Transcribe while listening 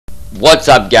What's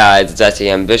up, guys? It's SE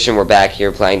Ambition. We're back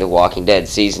here playing The Walking Dead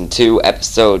Season 2,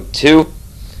 Episode 2.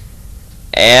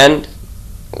 And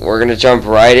we're going to jump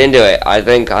right into it. I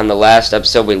think on the last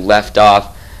episode we left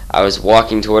off, I was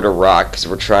walking toward a rock because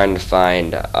we're trying to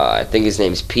find, I think his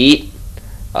name's Pete.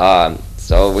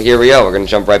 So here we go. We're going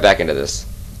to jump right back into this.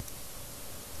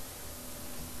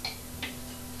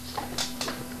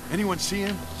 Anyone see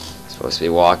him? Supposed to be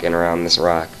walking around this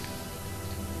rock.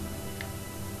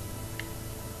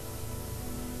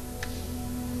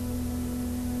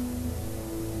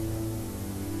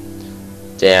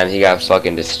 Damn, he got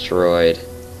fucking destroyed.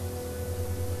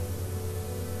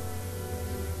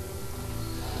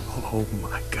 Oh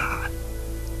my god.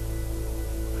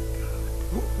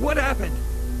 What happened?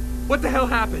 What the hell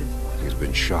happened? He's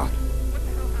been shot. What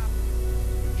the hell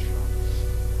happened?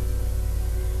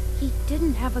 He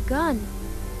didn't have a gun.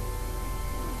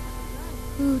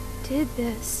 Who did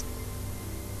this?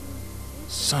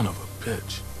 Son of a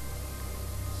bitch.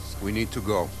 We need to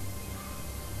go.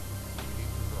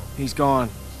 He's gone.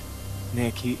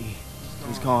 Nick,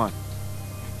 he's gone.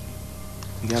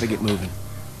 You gotta get moving.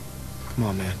 Come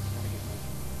on, man.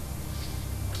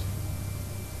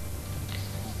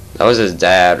 That was his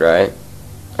dad, right?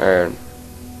 Or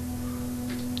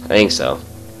I think so.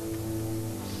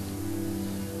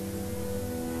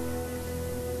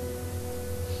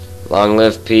 Long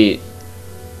live Pete.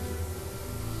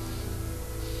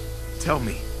 Tell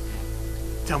me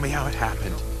how it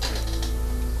happened.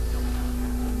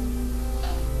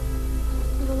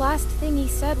 The last thing he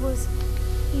said was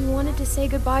he wanted to say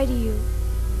goodbye to you.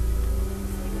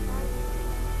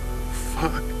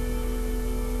 Fuck.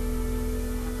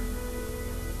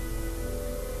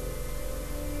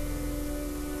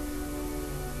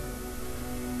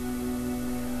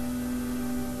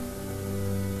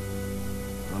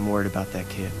 I'm worried about that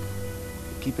kid.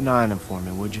 Keep an eye on him for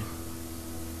me, would you?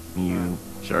 You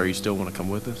sure you still want to come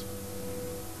with us?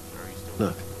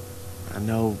 Look, I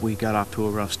know we got off to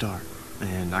a rough start,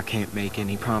 and I can't make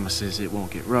any promises it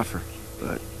won't get rougher,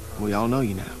 but we all know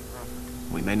you now.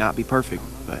 We may not be perfect,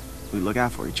 but we look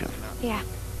out for each other. Yeah,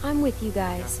 I'm with you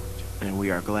guys. And we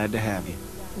are glad to have you.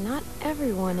 Not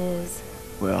everyone is.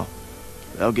 Well,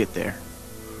 they'll get there.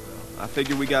 I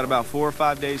figure we got about 4 or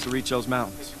 5 days to reach those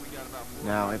mountains.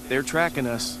 Now, if they're tracking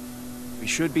us, we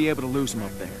should be able to lose them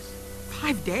up there.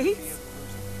 5 days?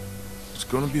 It's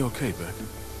gonna be okay, Beck.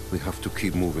 We have to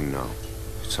keep moving now.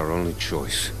 It's our only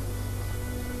choice.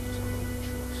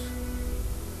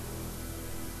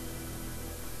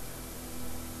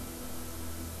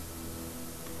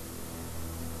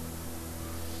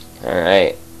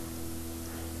 Alright.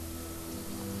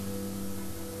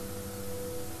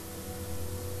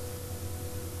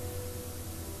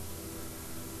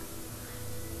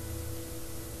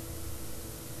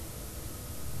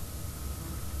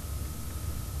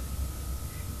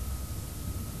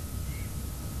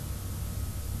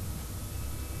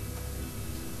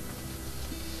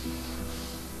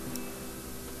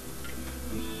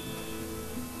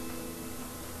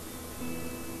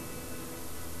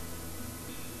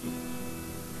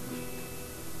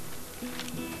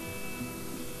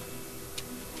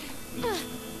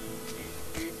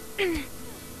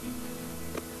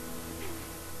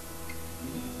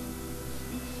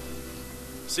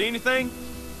 See anything?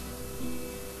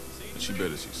 She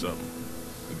better see something.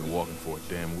 We've been walking for a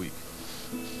damn week.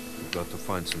 We've got to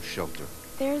find some shelter.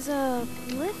 There's a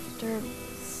lift or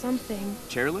something.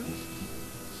 Chairlift?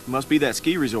 Must be that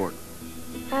ski resort.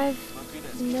 I've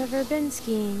never been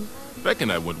skiing. Beck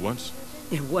and I went once.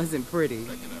 It wasn't pretty.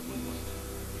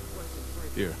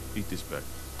 Here, eat this, Beck.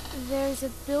 There's a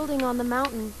building on the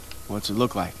mountain. What's it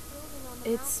look like?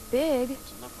 It's big.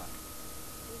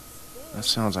 That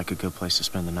sounds like a good place to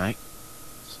spend the night.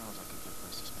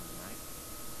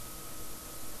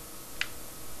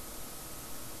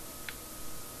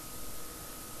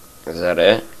 Is that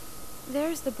it?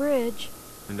 There's the bridge.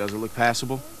 And does it look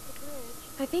passable?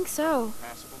 I think so.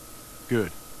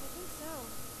 Good.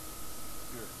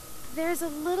 There's a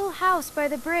little house by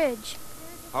the bridge.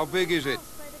 How big is it?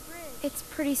 It's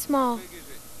pretty small.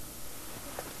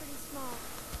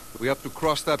 We have to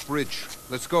cross that bridge.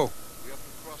 Let's go.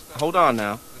 Hold on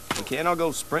now. We can't all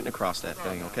go sprinting across that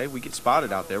thing, okay? We get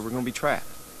spotted out there, we're gonna be trapped.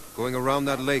 Going around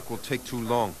that lake will take too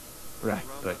long. Right,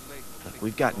 but look,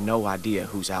 we've got no idea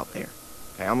who's out there.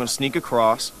 Okay, I'm gonna sneak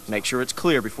across, make sure it's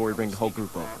clear before we bring the whole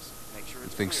group over. You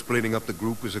think splitting up the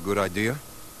group is a good idea?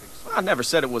 Well, I never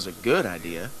said it was a good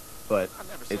idea, but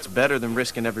it's better than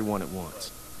risking everyone at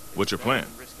once. What's your plan?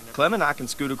 Clem and I can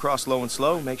scoot across low and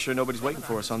slow, make sure nobody's waiting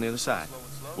for us on the other side.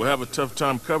 We'll have a tough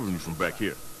time covering you from back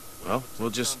here. Well, we'll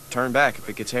just turn back if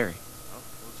it gets hairy.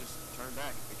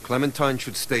 Clementine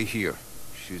should stay here.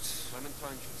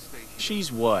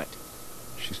 She's what?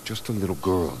 She's just a little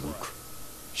girl, Luke.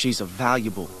 She's a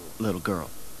valuable little girl.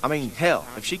 I mean, hell,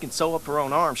 if she can sew up her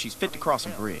own arm, she's fit to cross a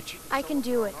bridge. I can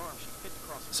do it.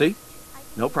 See?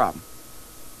 No problem.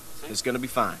 It's gonna be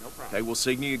fine. Okay, we'll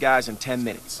signal you guys in 10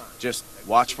 minutes. Just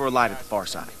watch for a light at the far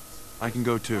side. I can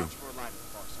go too.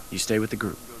 You stay with the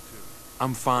group.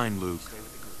 I'm fine, Luke.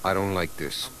 I don't like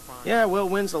this. Yeah, well,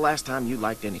 when's the last time you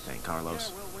liked anything,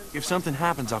 Carlos? If something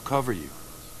happens, I'll cover you.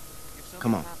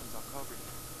 Come on.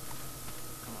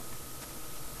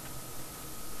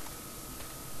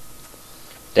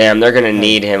 Damn, they're gonna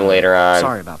need him later on.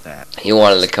 Sorry about that. He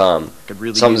wanted to come. Could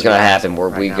really Something's use gonna your happen eyes. where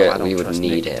Right we now, go- I don't we would trust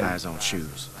need Nick to him. tie his own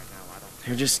shoes.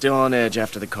 They're just still on edge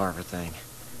after the Carver thing.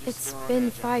 It's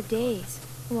been 5 days.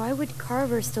 Why would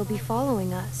Carver still be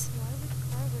following us?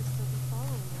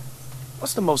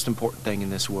 What's the most important thing in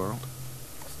this world?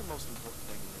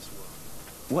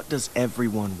 What does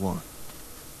everyone want?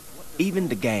 Even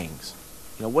the gangs.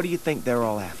 You know, what do you think they're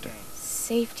all after?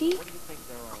 Safety?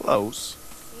 Close.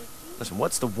 Listen,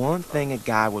 what's the one thing a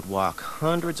guy would walk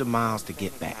hundreds of miles to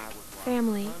get back?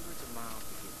 Family.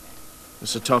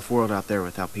 It's a tough world out there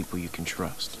without people you can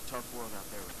trust.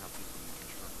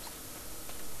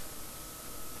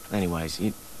 Anyways,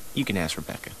 you can ask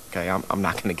Rebecca, okay? I'm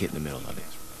not gonna get in the middle of it.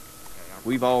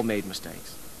 We've all made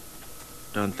mistakes.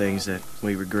 Done things that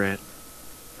we regret.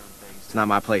 It's not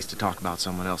my place to talk about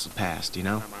someone else's past, you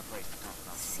know?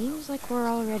 Seems like we're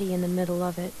already in the middle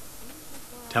of it.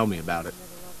 Tell me about it.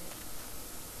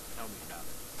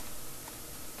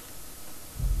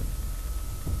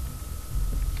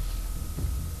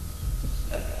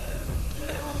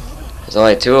 There's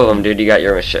only 2 of them, dude. You got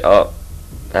your machete. Oh,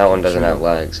 that one doesn't have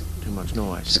legs. Too much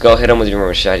noise. Just go hit him with your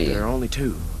machete. There are only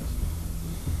 2.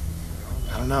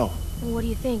 I don't know. What do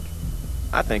you think?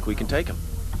 I think we can take him.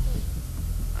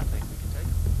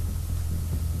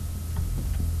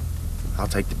 I'll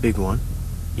take the big one.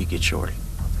 You get Shorty.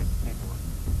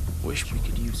 Wish we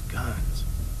could use guns.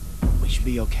 We should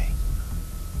be okay.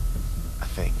 I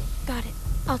think. Got it.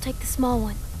 I'll take the small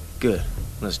one. Good.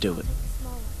 Let's do it.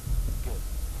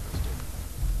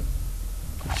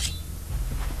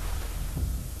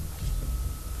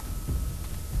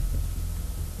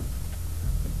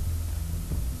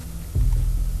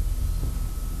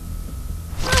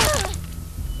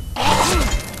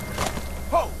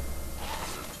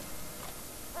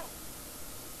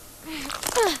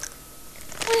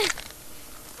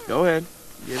 Go ahead.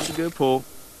 Give it a good pull.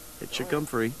 It should come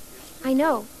free. I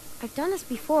know. I've done this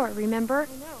before, remember?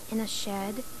 In a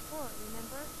shed.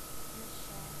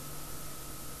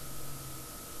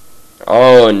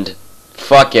 Owned.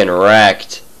 Fucking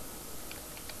wrecked.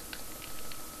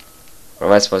 What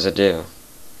am I supposed to do?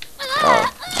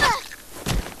 Oh.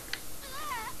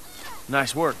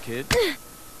 Nice work, kid.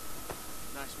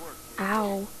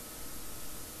 Ow.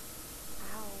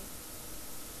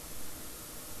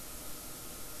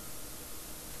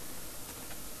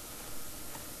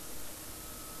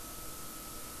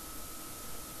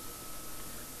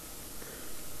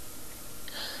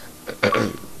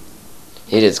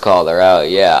 He just called her out.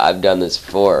 Yeah, I've done this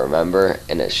before, remember?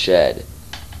 In a shed.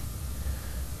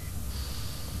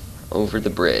 Over the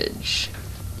bridge.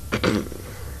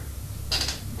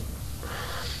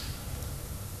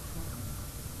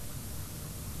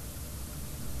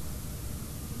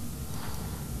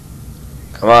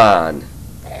 Come on.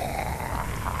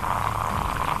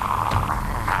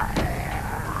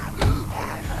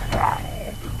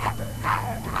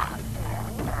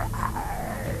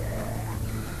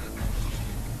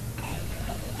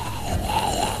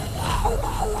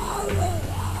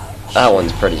 That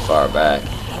one's pretty far back.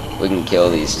 We can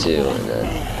kill these 2 and then...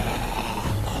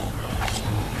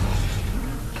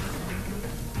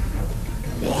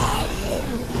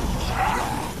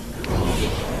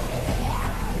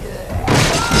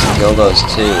 kill those 2.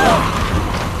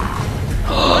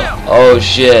 Oh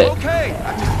shit. Okay.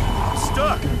 I'm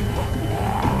stuck.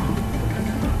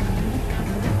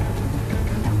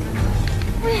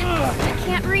 I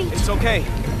can't reach. It's okay.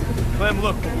 Clem,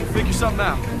 look. We'll figure something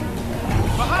out.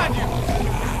 Behind you.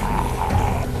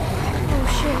 Oh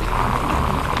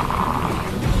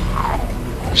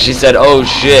shit. She said, oh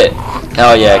shit.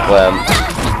 Hell yeah, Clem.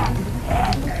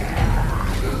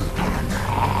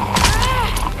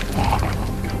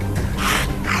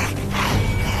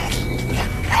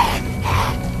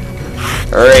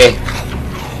 Hurry.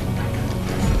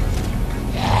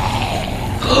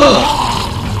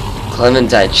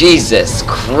 Clementine, Jesus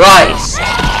Christ.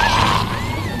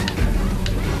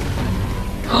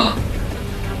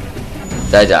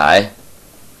 Did I die?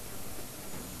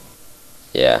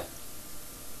 Yeah.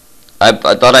 I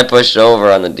thought I pushed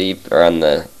over on the deep or on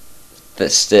the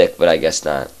stick, but I guess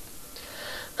not.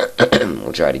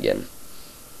 We'll try it again.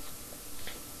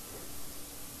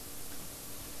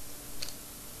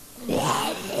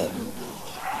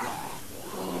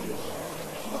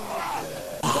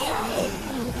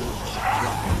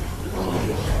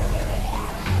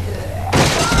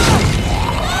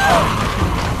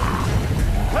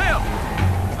 Clem!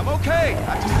 I'm okay.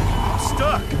 I'm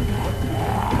stuck.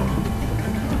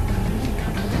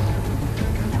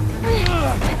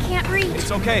 I can't reach.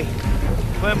 It's okay.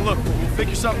 Clem, look, we'll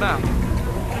figure something out.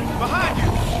 Behind you!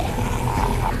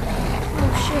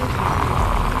 Oh shit.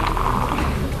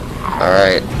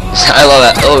 Alright. I love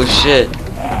that. Oh shit.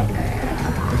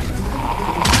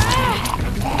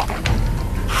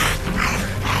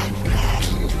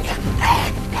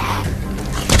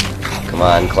 Come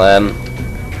on, Clem.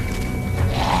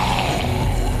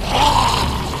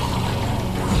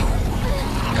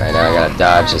 Alright, now I gotta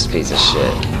dodge this piece of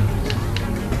shit.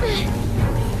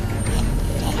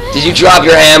 Did you drop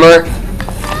your hammer?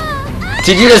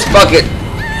 Did you just fucking...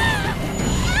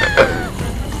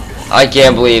 I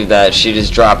can't believe that she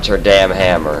just dropped her damn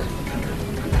hammer.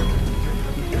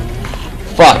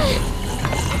 Fuck.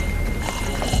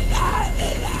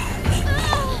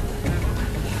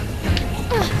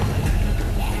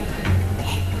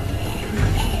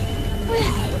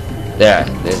 There,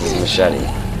 this is machete.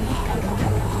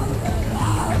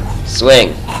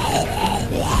 Swing.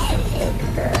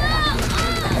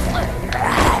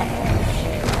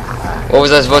 What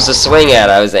was I supposed to swing at?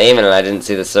 I was aiming and I didn't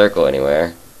see the circle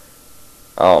anywhere.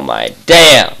 Oh my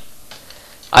damn!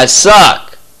 I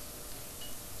suck!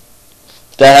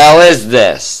 The hell is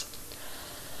this?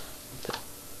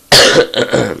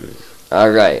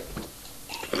 Alright.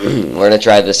 We're gonna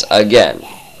try this again.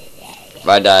 If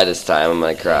I die this time, I'm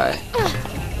gonna cry.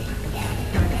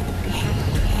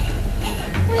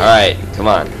 Alright, come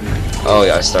on. Oh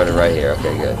yeah, I started right here.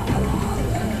 Okay, good.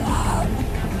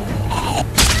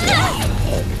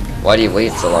 Why do you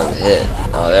wait so long to hit?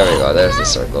 Oh, there we go. There's the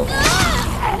circle.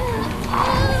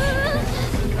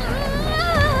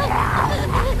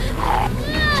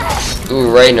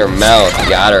 Ooh, right in her mouth.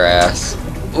 Got her ass.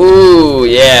 Ooh,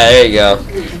 yeah, there you go.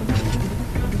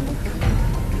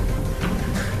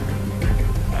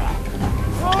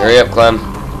 Hurry up, Clem.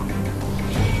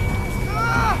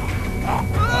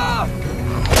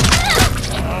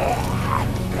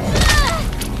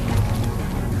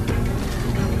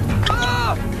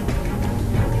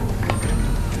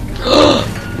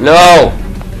 No!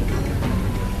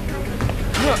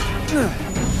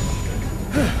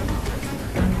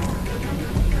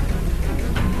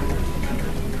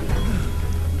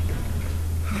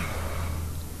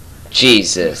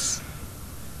 Jesus.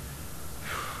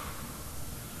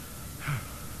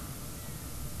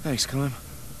 Thanks, Clem.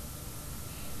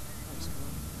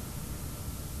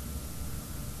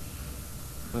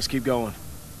 Let's keep going.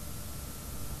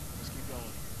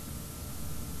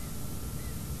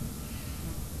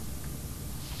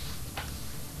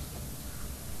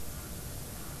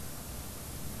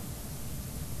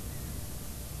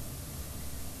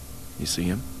 You see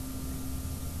him?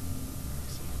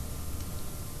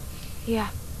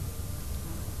 Yeah.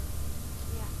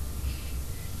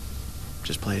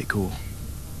 Just play it cool.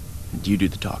 And you do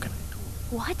the talking.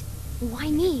 What?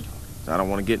 Why me? I don't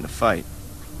want to get in a fight.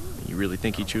 You really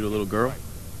think he'd shoot a little girl?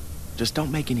 Just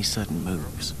don't make any sudden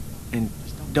moves. And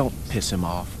don't piss him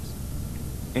off.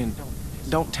 And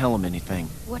don't tell him anything.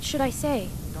 What should I say?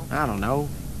 I don't know.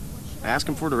 Ask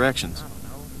him for directions.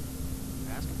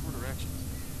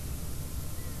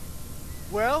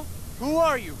 Well, who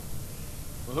are you?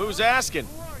 Well, who's asking?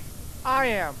 I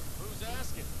am. Who's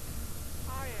asking?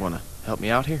 Wanna help me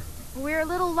out here? We're a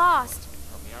little lost.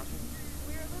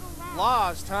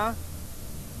 Lost, huh?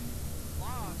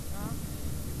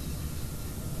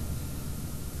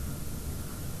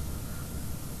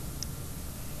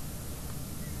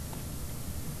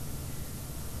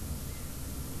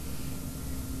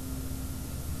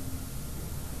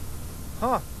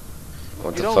 Huh.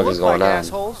 What You the don't fuck look is going like on?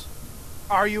 assholes.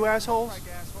 Are you assholes?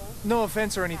 No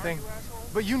offense or anything,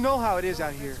 but you know how it is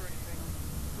out here.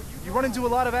 You run into a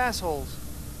lot of assholes.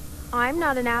 I'm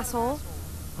not an asshole.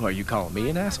 Oh, are you calling me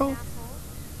an asshole?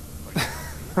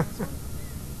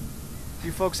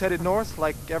 You folks headed north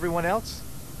like everyone else?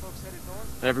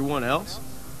 Everyone else?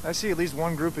 I see at least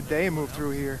one group a day move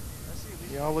through here.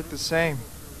 You all look the same.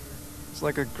 It's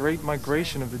like a great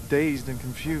migration of the dazed and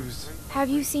confused. Have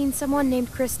you seen someone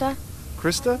named Krista?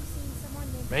 Krista?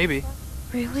 Maybe.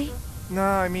 Really? No,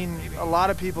 I mean, a lot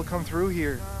of people come through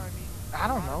here. I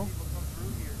don't know.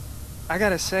 I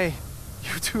gotta say,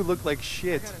 you two look like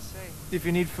shit. If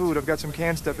you need food, I've got some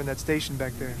canned stuff in that station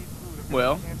back there.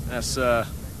 Well, that's,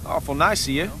 awful nice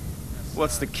of you.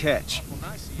 What's the catch?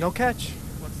 No catch.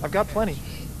 I've got plenty.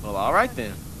 Well, all right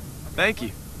then. Thank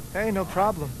you. Hey, no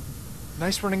problem.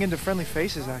 Nice running into friendly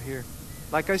faces out here.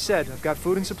 Like I said, I've got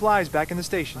food and supplies back in the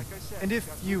station. And if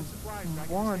you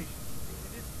want...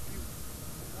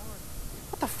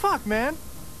 What the fuck, man?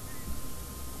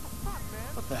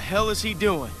 What the hell is he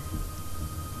doing?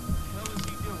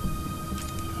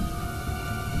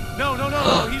 No,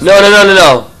 he's...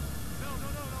 No.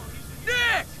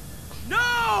 Nick!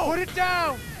 No! Put it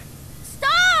down!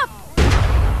 Stop!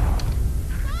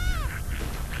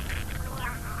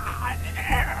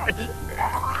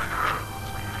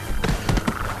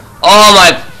 Oh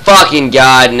my fucking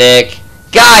god, Nick.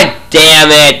 God damn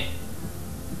it.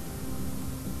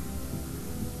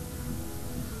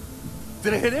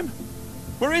 Did I hit him?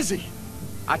 Where is he?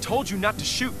 I told you not to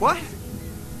shoot. What?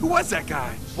 Who was that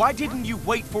guy? Why didn't you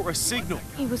wait for a signal?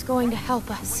 He was going to help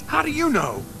us. How do you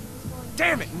know?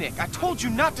 Damn it, Nick. I told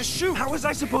you not to shoot. How was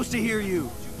I supposed to hear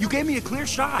you? You gave me a clear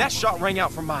shot. That shot rang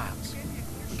out for miles.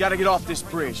 We gotta get off this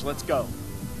bridge. Let's go.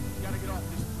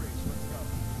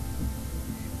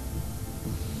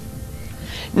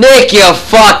 Nick, you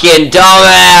fucking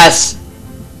dumbass!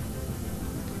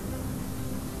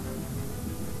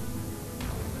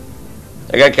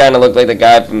 That guy kind of looked like the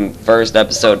guy from first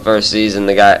episode, first season,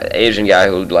 the guy, Asian guy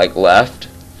who, like, left.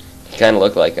 He kind of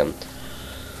looked like him.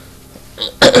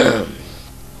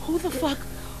 Who the fuck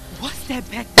was that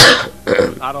back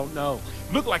there? I don't know.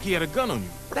 Looked like he had a gun on you.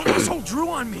 That asshole drew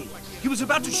on me. He was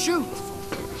about to shoot.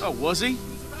 Oh, was he?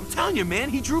 I'm telling you, man,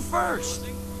 he drew first.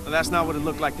 Well, that's not what it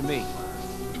looked like to me.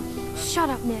 Shut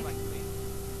up, Nick.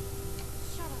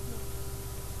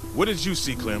 What did you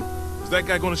see, Clem? Is that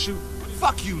guy gonna shoot?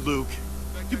 Fuck you, Luke.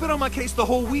 You've been on my case the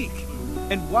whole week.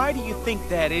 And why do you think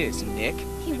that is, Nick?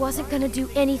 He wasn't gonna do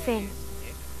anything.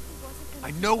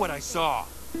 I know what I saw.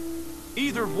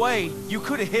 Either way, you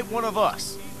could have hit one of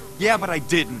us. Yeah, but I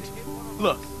didn't.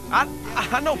 Look,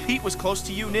 I know Pete was close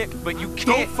to you, Nick, but you can't...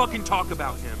 Don't fucking talk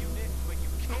about him.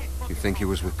 You think he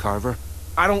was with Carver?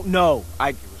 I don't know.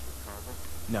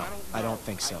 No, I don't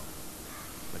think so.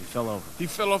 But he fell over. He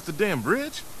fell off the damn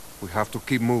bridge? We have to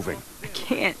keep moving. I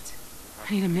can't.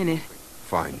 I need a minute.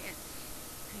 Fine.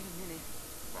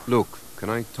 Luke, can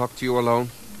I talk to you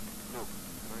alone?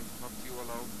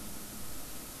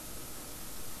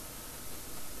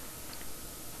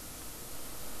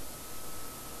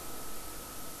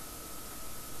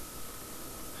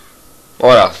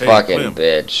 What a Hey, fucking Clem,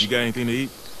 bitch. You got anything to eat?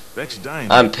 Beck's dying.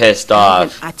 I'm pissed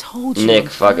off. I told you. Nick I'm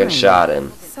fucking fine. shot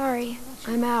him. Sorry,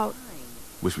 I'm out.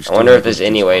 Wish we I still wonder had if there's this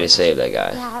any way to spot. save that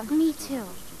guy. Yeah, me too.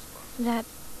 That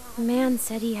man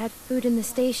said he had food in the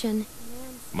station.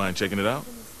 Mind checking it out?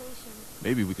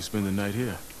 Maybe we could spend the night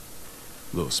here.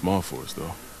 A little small for us,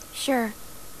 though. Sure.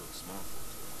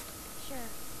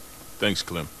 Thanks,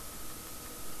 Clem.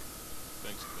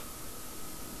 Thanks, Clem.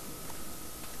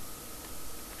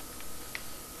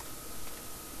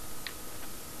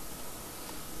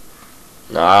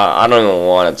 No, I don't even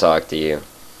want to talk to you.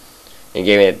 You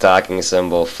gave me the talking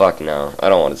symbol. Fuck no. I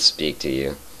don't want to speak to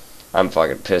you. I'm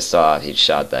fucking pissed off he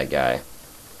shot that guy.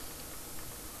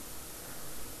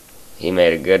 He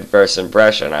made a good first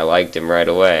impression. I liked him right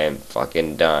away. I'm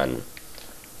fucking done.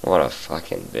 What a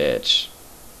fucking bitch.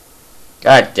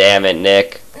 God damn it,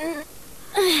 Nick.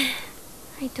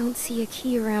 I don't see a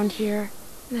key around here.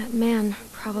 That man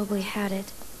probably had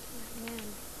it.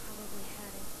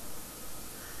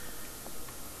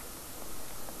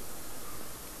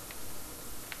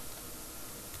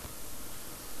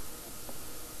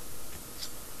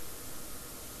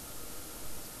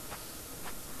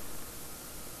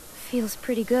 Feels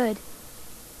pretty good.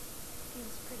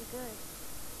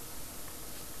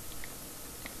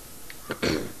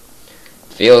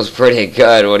 Feels pretty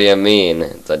good. What do you mean?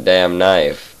 It's a damn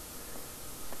knife.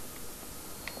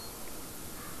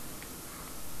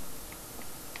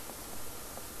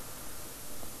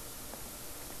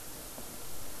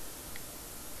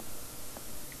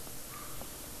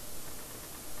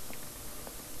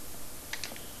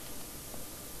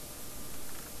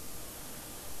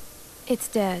 It's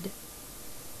dead.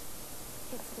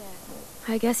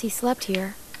 I guess he slept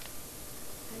here.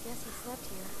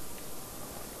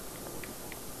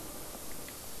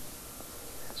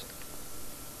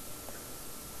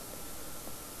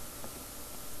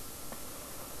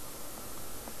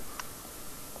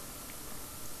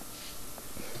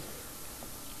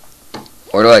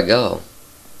 Where do I go?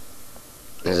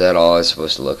 Is that all I was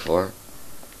supposed to look for?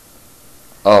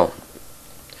 Oh.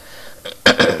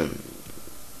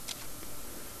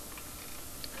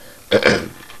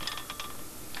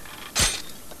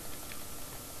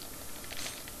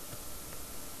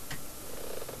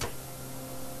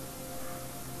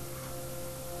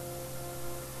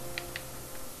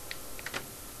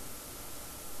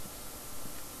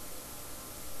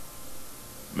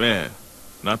 Man,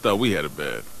 and I thought we had it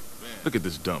bad. Look at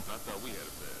this dump.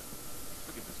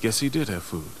 Guess he did have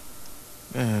food.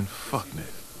 Man, fuck Nick.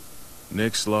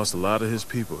 Nick's lost a lot of his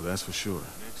people, that's for sure.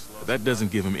 But that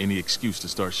doesn't give him any excuse to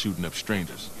start shooting up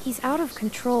strangers. He's out of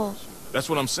control. That's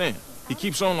what I'm saying. He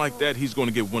keeps on like that, he's gonna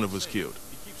get one of us killed.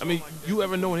 I mean, you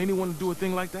ever known anyone to do a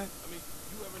thing like that?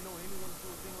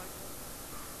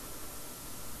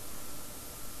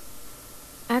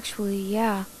 Actually,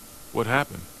 yeah. What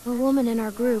happened? A woman in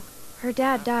our group. Her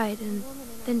dad died, and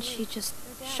then she just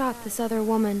shot this other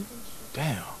woman.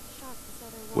 Damn.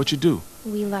 What'd you do?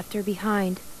 We left her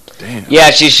behind. Damn. Yeah,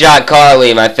 she shot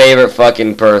Carly, my favorite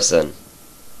fucking person.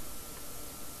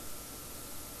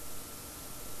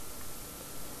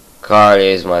 Carly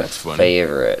is my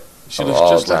favorite of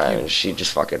all time. She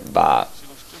just fucking bop.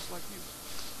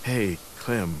 Hey,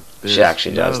 Clem. There's She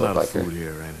actually not does a look lot like of her. food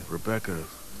here, and Rebecca,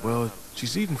 well,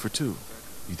 she's eating for two.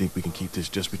 You think we can keep this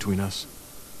just between us?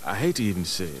 I hate to even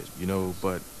say it, you know,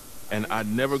 but... And I'd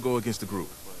never go against the group.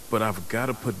 But I've got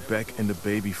to put Beck and the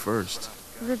baby first.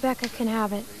 Rebecca can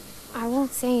have it. I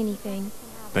won't say anything.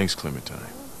 Thanks,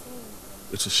 Clementine.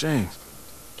 It's a shame.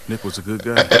 Nick was a good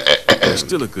guy. He's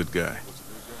still a good guy.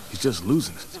 He's just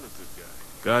losing it.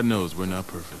 God knows we're not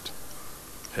perfect.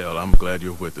 Hell, I'm glad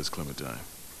you're with us, Clementine.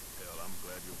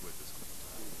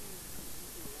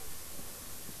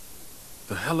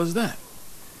 The hell is that?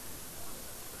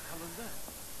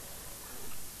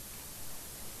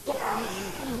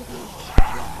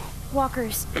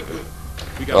 Walkers.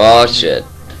 Oh shit.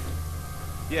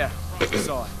 Yeah, I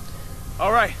saw it.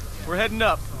 All right, we're heading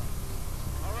up.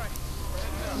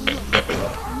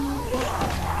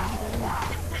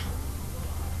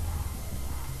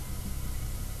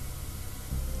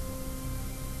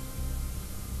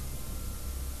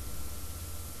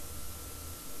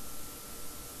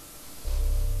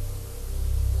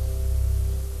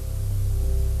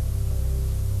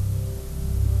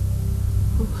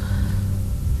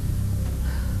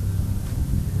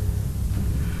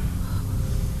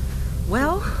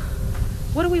 Well,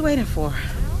 what are we waiting for?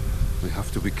 We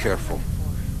have to be careful.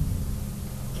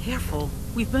 Careful.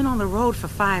 We've been on the road for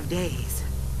 5 days.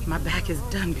 My back is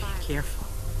done being careful.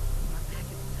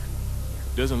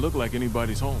 Doesn't look like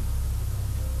anybody's home.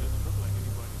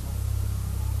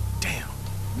 Damn.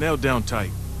 Nailed down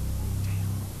tight.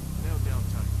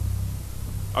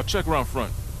 I'll check around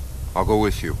front. I'll go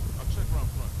with you.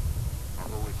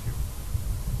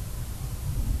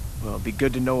 Well, it'd be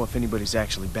good to know if anybody's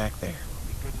actually back there.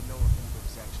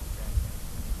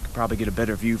 Could probably get a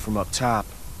better view from up top.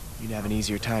 You'd have an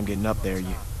easier time getting up there.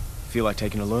 You feel like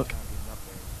taking a look?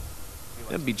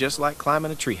 It'd be just like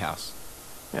climbing a treehouse.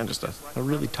 Yeah, just a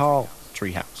really tall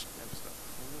treehouse.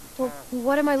 Well,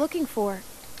 what am I looking for?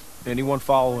 Anyone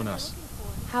following us?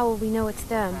 How will we know it's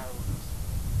them?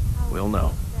 We'll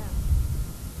know.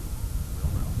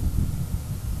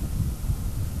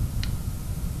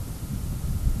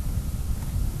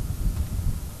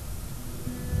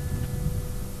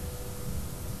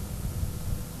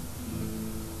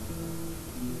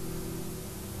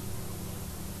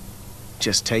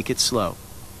 Just take it slow,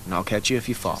 and I'll catch you if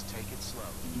you fall.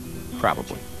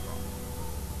 Probably.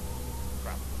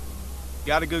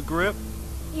 Got a good grip?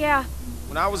 Yeah.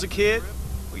 When I was a kid,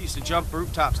 we used to jump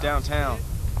rooftops downtown.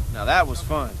 Now that was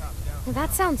fun.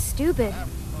 That sounds stupid.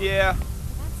 Yeah.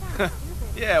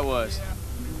 Yeah, it was.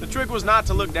 The trick was not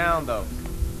to look down, though.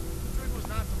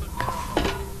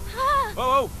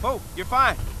 Whoa, whoa, whoa, you're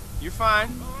fine. You're fine.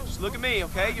 Just look at me,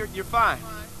 okay? You're fine.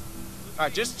 All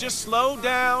right, just slow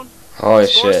down. Holy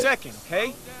Score a shit. second,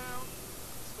 okay?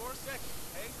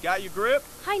 Got your grip?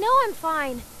 I know I'm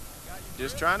fine.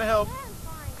 Just trying to help.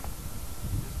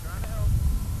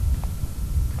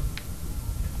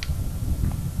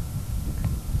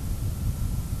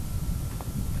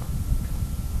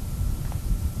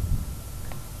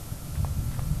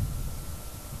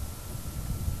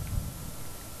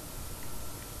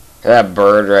 That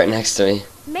bird right next to me.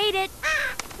 Made it.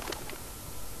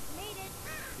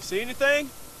 You see anything?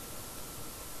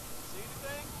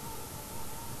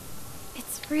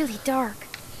 It's really dark.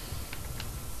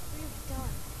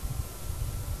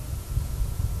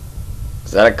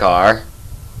 Is that a car?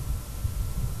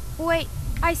 Wait,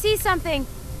 I see something.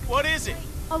 What is it?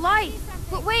 A light.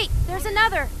 But wait, there's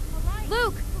another.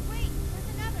 Luke.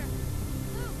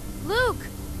 Luke.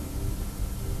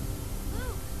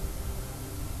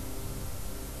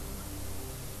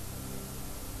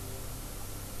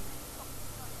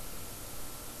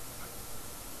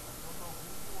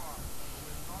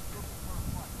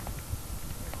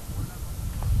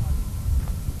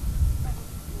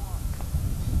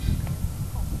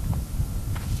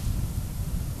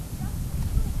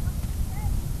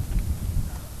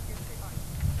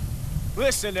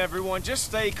 Listen, everyone, just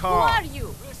stay Who calm. are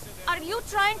you? Are you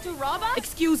trying to rob us?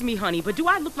 Excuse me, honey, but do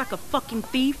I look like a fucking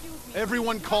thief?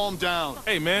 Everyone calm down.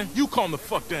 Hey, man, you calm the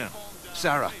fuck down.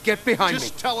 Sarah, get behind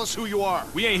Just tell us who you are.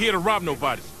 We ain't here to rob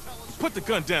nobody. Put the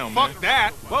gun down, man. Fuck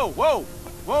that. Whoa, whoa,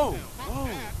 whoa, whoa.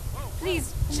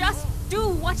 Please, just do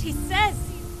what he says.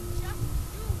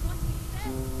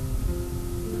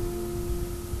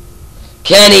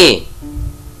 Kenny!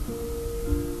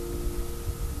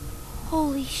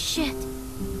 Holy shit.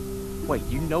 Wait,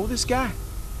 you know this guy?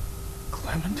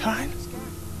 Clementine?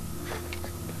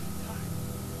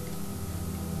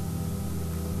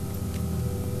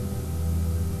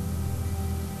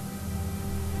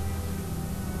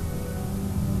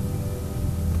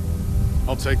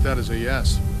 I'll take that as a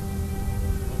yes.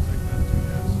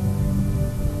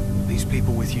 These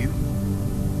people with you?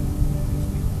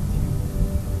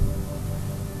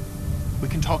 We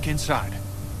can talk inside.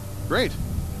 Great.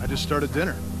 I just started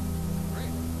dinner.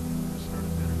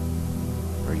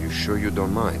 Are you sure you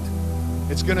don't mind?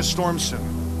 It's gonna storm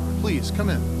soon. Please, come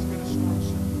in.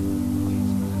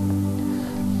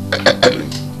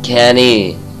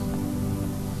 Kenny!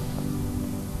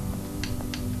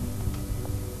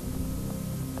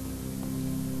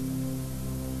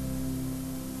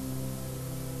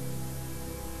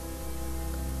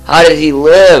 How did he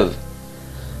live?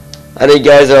 I think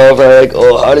guys are over like,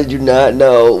 oh, how did you not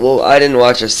know? Well, I didn't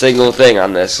watch a single thing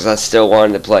on this because I still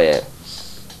wanted to play it.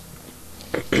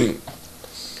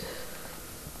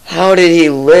 How did he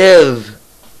live?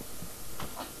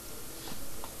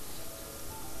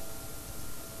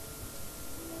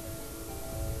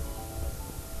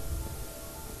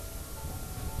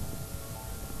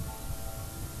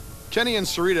 Kenny and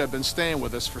Sarita have been staying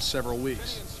with us for several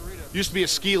weeks. Used to be a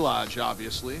ski lodge,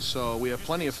 obviously, so we have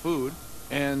plenty of food.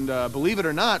 And believe it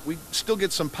or not, we still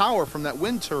get some power from that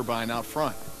wind turbine out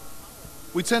front.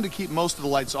 We tend to keep most of the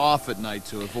lights off at night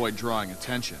to avoid drawing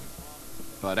attention.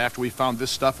 But after we found this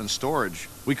stuff in storage,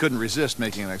 we couldn't resist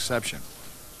making an exception.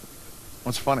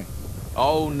 What's funny?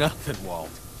 Oh, nothing, Walt.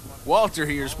 Walter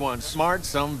here's one smart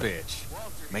sumbitch.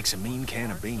 Makes a mean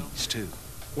can of beans, too.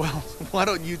 Well, why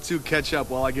don't you two catch up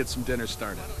while I get some dinner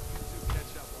started?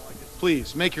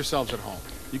 Please, make yourselves at home.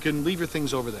 You can leave your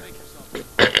things over there.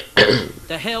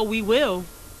 The hell we will.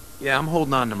 Yeah, I'm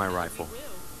holding on to my rifle.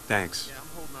 Thanks.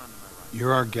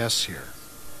 You're our guests here.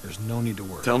 There's no need to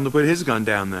worry. Tell him to put his gun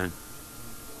down then.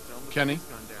 Kenny?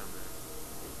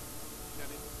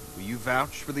 Will you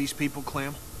vouch for these people,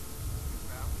 Clem?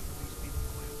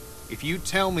 If you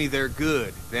tell me they're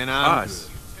good, then I'm Us.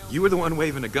 You were the one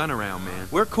waving a gun around, man.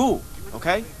 We're cool,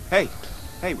 okay? Hey,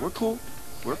 we're cool.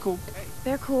 We're cool.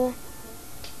 They're cool.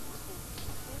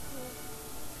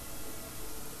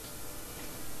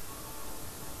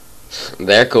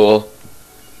 They're cool.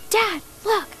 Dad,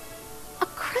 look! A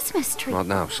Christmas tree. Not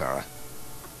now, Sarah.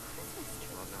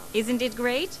 Isn't it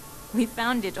great? We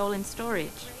found it all in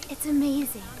storage. It's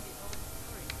amazing.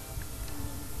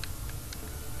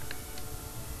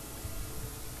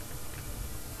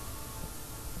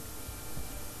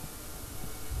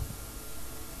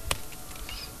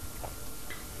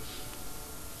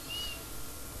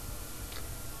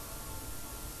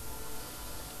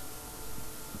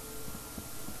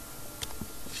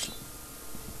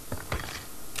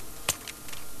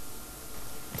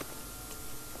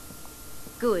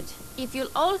 Good. If you'll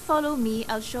all follow me,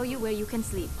 I'll show you where you can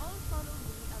sleep.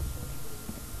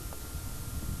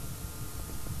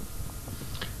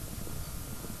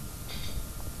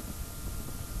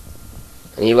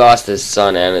 He lost his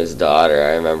son and his daughter.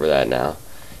 I remember that now.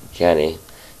 Kenny.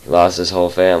 He lost his whole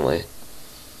family.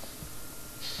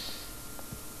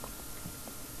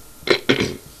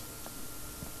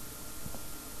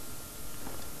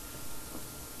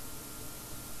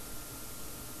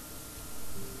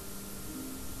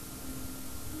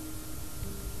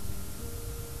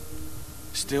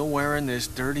 Still wearing this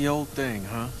dirty old thing,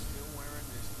 huh?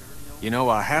 You know,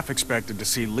 I half expected to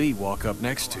see Lee walk up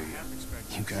next to you.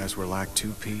 You guys were like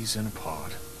two peas in a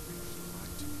pod.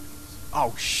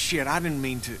 Oh, shit, I didn't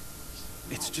mean to...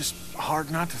 It's just hard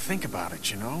not to think about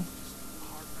it, you know?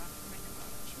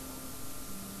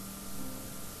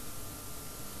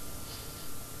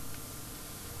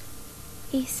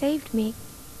 He saved me.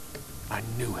 I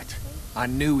knew it. I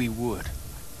knew he would.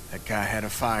 That guy had a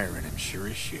fire in him, sure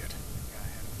as shit.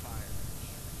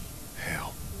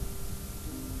 Hell.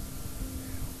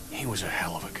 He was a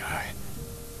hell of a guy.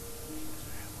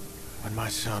 When my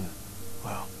son,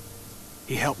 well,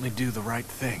 he helped me do the right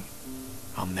thing.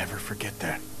 I'll never forget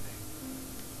that.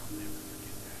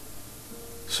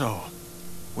 So,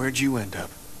 where'd you end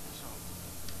up?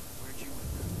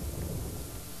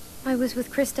 I was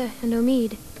with Krista and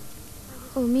Omid.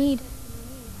 Omid,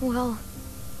 well,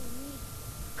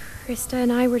 Krista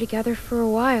and I were together for a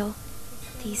while.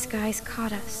 These guys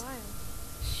caught us.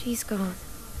 She's gone.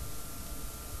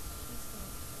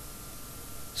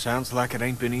 Sounds like it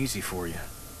ain't been easy for you.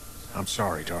 I'm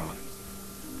sorry, darling.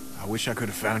 I wish I could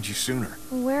have found you sooner.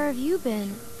 Where have you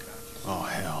been? Oh,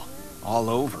 hell. All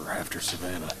over after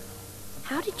Savannah.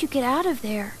 How did you get out of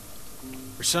there?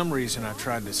 For some reason, I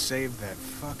tried to save that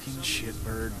fucking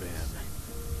shitbird Ben.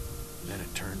 Then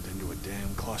it turned into a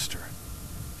damn cluster.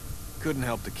 Couldn't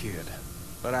help the kid,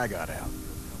 but I got out.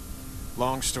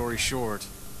 Long story short,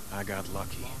 I got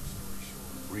lucky.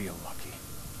 Real lucky.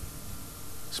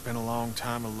 Spent a long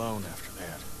time alone after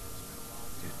that.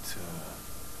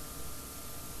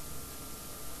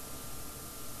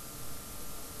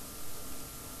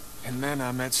 And then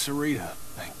I met Sarita,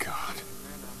 thank God.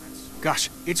 Gosh,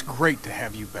 it's great to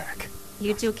have you back.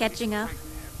 You two catching up?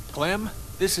 Clem,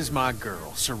 this is my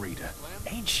girl, Sarita.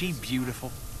 Ain't she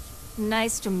beautiful?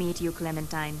 Nice to meet you,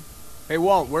 Clementine. Hey,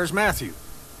 Walt, where's Matthew?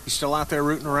 He's still out there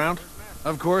rooting around?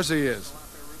 Of course he is.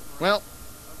 Well,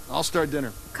 I'll start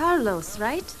dinner. Carlos,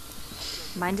 right?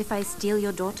 Mind if I steal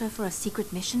your daughter for a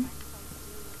secret mission?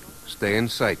 Stay in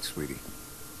sight, sweetie.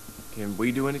 Can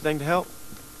we do anything to help?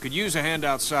 Could use a hand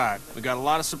outside. We got a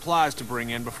lot of supplies to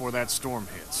bring in before that storm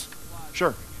hits.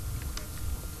 Sure.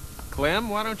 Clem,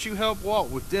 why don't you help Walt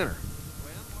with dinner?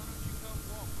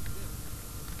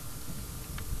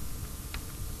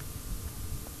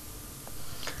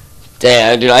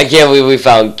 Damn, dude, I can't believe we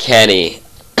found Kenny.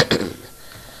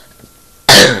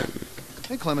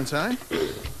 Hey, Clementine.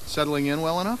 Settling in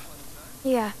well enough?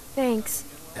 Yeah, thanks.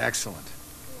 Excellent.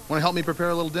 Want to help me prepare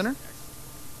a little dinner?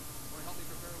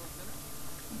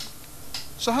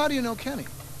 So how do you know Kenny?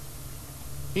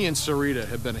 He and Sarita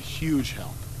have been a huge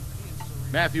help.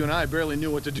 Matthew and I barely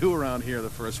knew what to do around here the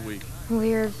first week.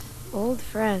 We're old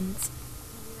friends.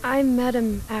 I met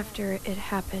him after it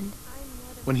happened.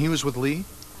 When he was with Lee?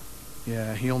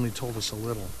 Yeah, he only told us a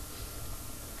little.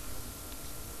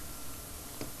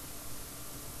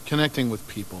 Connecting with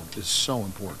people is so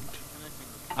important.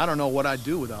 I don't know what I'd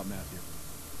do without Matthew.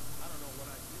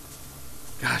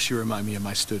 Gosh, you remind me of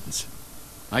my students.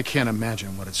 I can't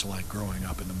imagine what it's like growing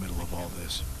up in the middle of all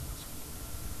this.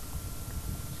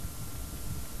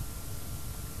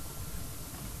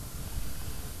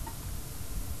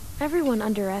 Everyone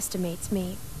underestimates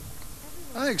me.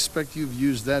 I expect you've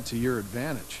used that to your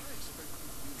advantage.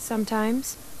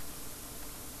 Sometimes.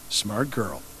 Smart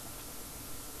girl.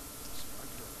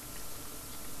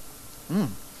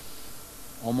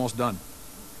 Almost done.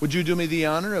 Would you do me the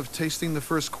honor of tasting the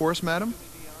first course, madam?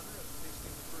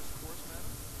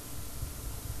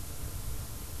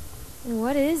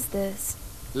 What is this?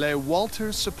 Le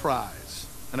Walter Surprise.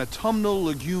 An autumnal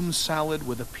legume salad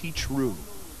with a peach roux.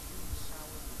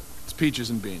 It's peaches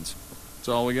and beans. That's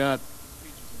all we got.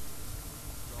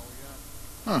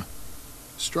 Huh.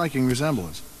 Striking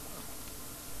resemblance.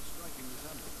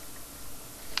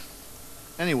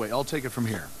 Anyway, I'll take it from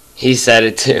here. He said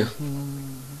it too.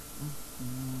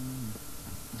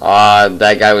 Aw,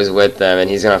 that guy was with them and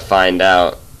he's gonna find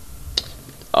out.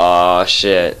 Aw,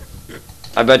 shit.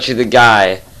 I bet you the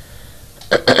guy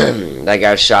that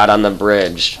got shot on the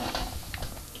bridge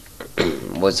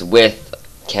was with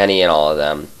Kenny and all of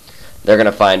them. They're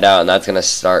gonna find out and that's gonna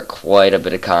start quite a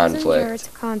bit of conflict. Garrett's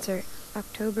concert,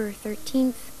 October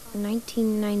 13th,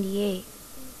 1998.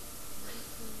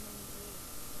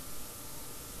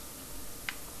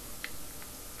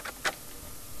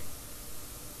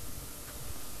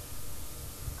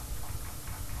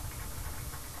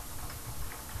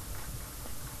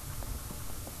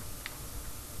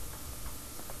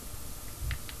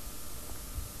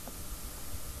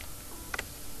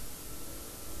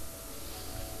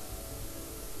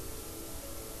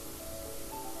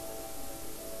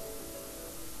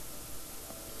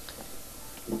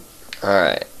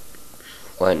 Alright.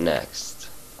 What next?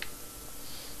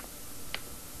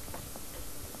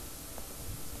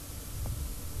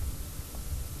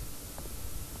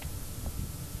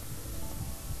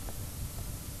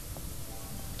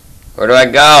 Where do I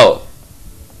go?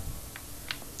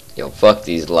 Yo, fuck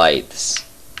these lights.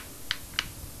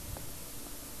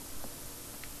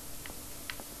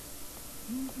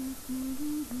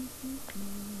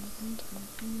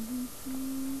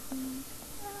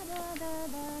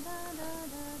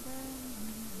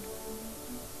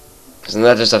 Isn't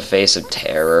that just a face of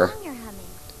terror?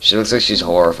 She looks like she's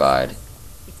horrified.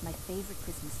 It's my favorite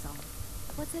Christmas song.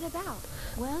 What's it about?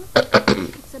 Well,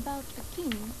 it's about a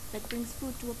king that brings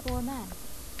food to a poor man.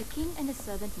 The king and his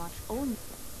servant march only.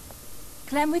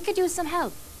 Clem, we could use some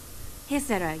help. Here,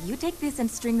 Sarah, you take this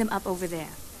and string them up over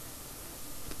there.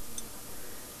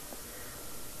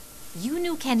 You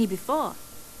knew Kenny before.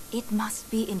 It must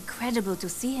be incredible to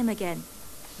see him again.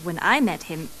 When I met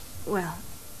him, well,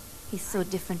 he's so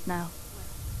different now.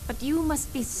 But you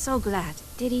must be so glad.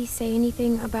 Did he say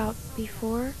anything about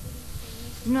before?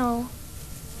 No.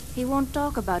 He won't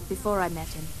talk about before I met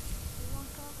him.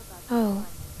 Oh.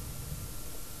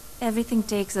 Everything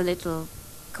takes a little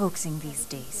coaxing these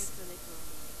days.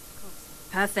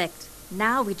 Perfect.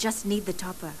 Now we just need the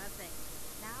topper.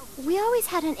 We always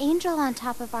had an angel on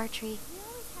top of our tree.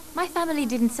 My family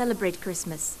didn't celebrate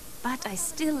Christmas, but I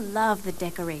still love the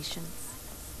decorations.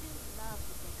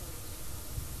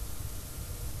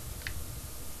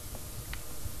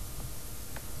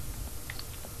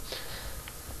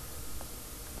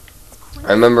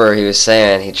 I remember he was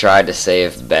saying he tried to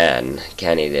save Ben.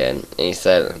 Kenny did. And he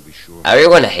said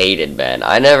everyone hated Ben.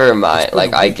 I never mind.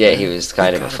 Like, I get he was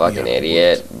kind of a fucking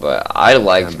idiot, but I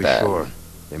liked Ben. Sure.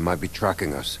 They might be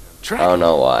tracking us. I don't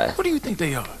know why. What do you think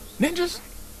they are? Ninjas?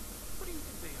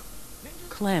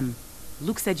 Clem,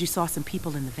 Luke said you saw some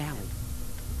people in the valley.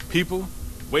 People?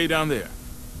 Way down there.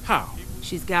 How?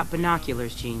 She's got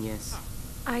binoculars, genius.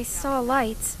 I saw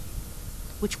lights.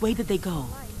 Which way did they go?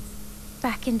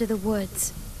 Back into the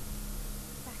woods.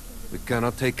 We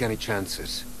cannot take any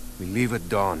chances. We leave at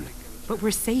dawn. But we're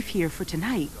safe here for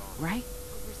tonight, right?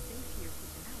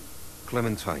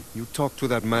 Clementine, you talked to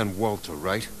that man Walter,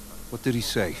 right? What did he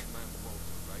say?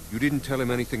 You didn't tell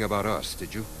him anything about us,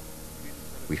 did you?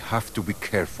 We have to be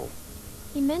careful.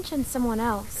 He mentioned someone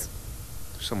else.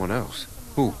 Someone else?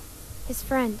 Who? His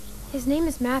friend. His name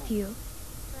is Matthew.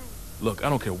 Look, I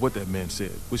don't care what that man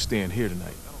said. We're staying here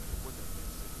tonight.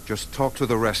 Just talk to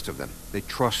the rest of them. They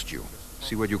trust you.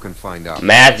 See what you can find out.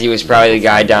 Matthew is probably the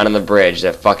guy down on the bridge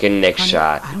that fucking Nick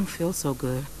shot. I don't feel so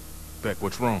good. Beck,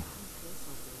 what's wrong?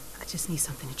 I just need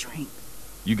something to drink.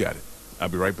 You got it. I'll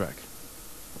be right back.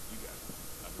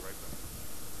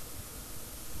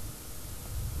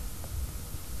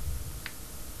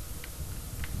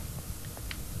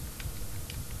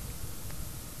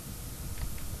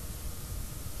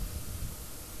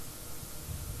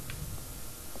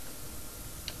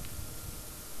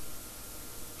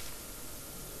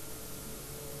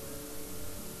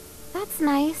 That's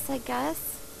nice, I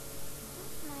guess.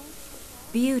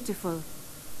 Beautiful.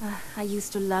 I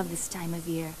used to love this time of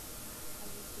year.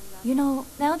 You know,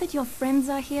 now that your friends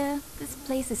are here, this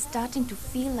place is starting to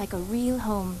feel like a real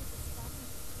home.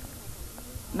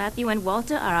 Matthew and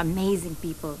Walter are amazing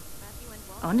people.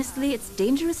 Honestly, it's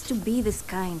dangerous to be this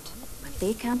kind, but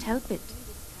they can't help it.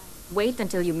 Wait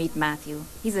until you meet Matthew.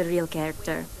 He's a real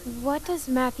character. What does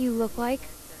Matthew look like?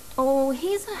 Oh,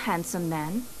 he's a handsome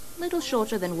man. Little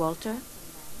shorter than Walter.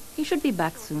 He should be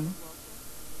back soon.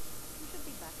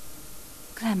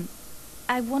 Clem,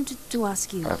 I wanted to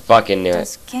ask you. I fucking knew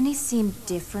Does it. Kenny seem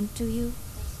different to you?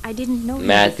 I didn't know him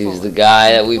Matthew's before. the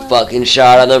guy that we fucking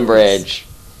shot on the bridge.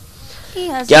 He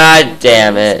has God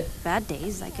damn it. bad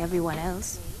days like everyone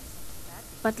else.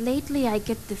 But lately I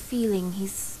get the feeling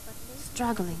he's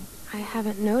struggling. I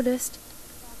haven't noticed.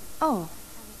 Oh,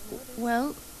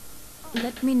 well,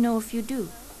 let me know if you do.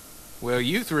 Well,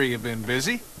 you three have been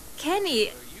busy.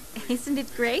 Kenny, isn't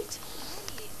it great?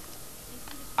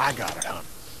 I got it, hon.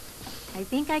 I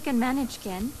think I can manage,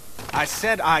 Ken. I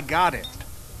said I got it.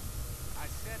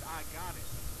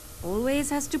 Always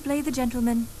has to play the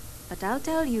gentleman. But I'll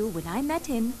tell you, when I met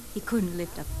him, he couldn't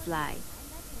lift a fly.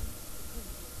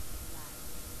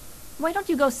 Why don't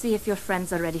you go see if your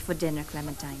friends are ready for dinner,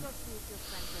 Clementine?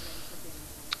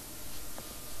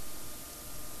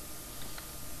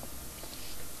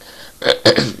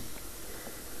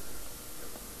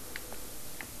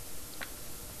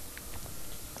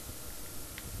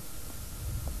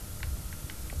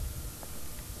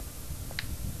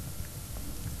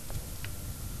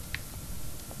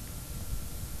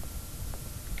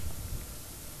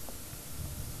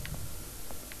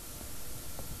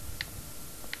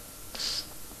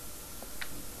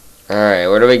 Alright,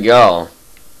 where do we go?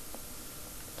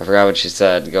 I forgot what she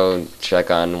said. Go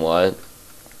check on what?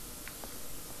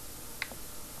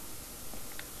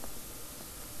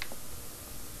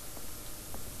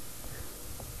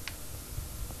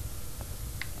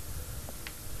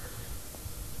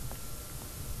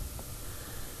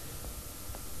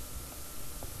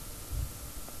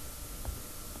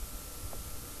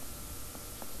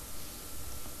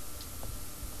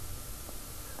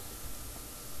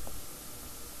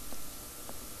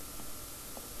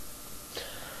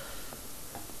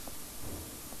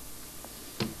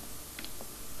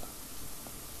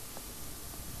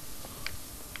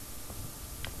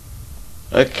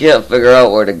 I can't figure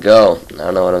out where to go. I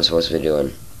don't know what I'm supposed to be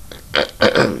doing.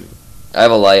 I have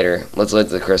a lighter. Let's light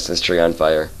the Christmas tree on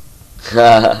fire.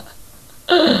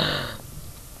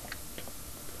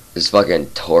 Just fucking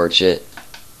torch it.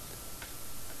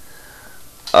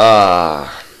 I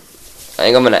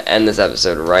think I'm gonna end this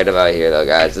episode right about here, though,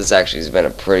 guys. This actually has been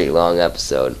a pretty long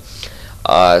episode.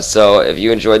 So if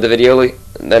you enjoyed the video,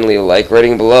 then leave a like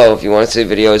rating below. If you want to see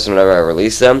videos whenever I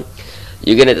release them,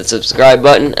 you can hit the subscribe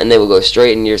button, and they will go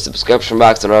straight in your subscription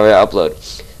box whenever I upload.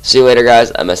 See you later,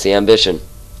 guys. I'm SE Ambition.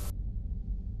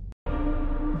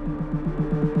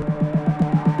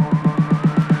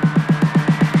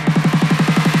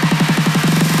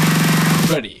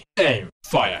 Ready, aim,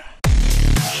 fire.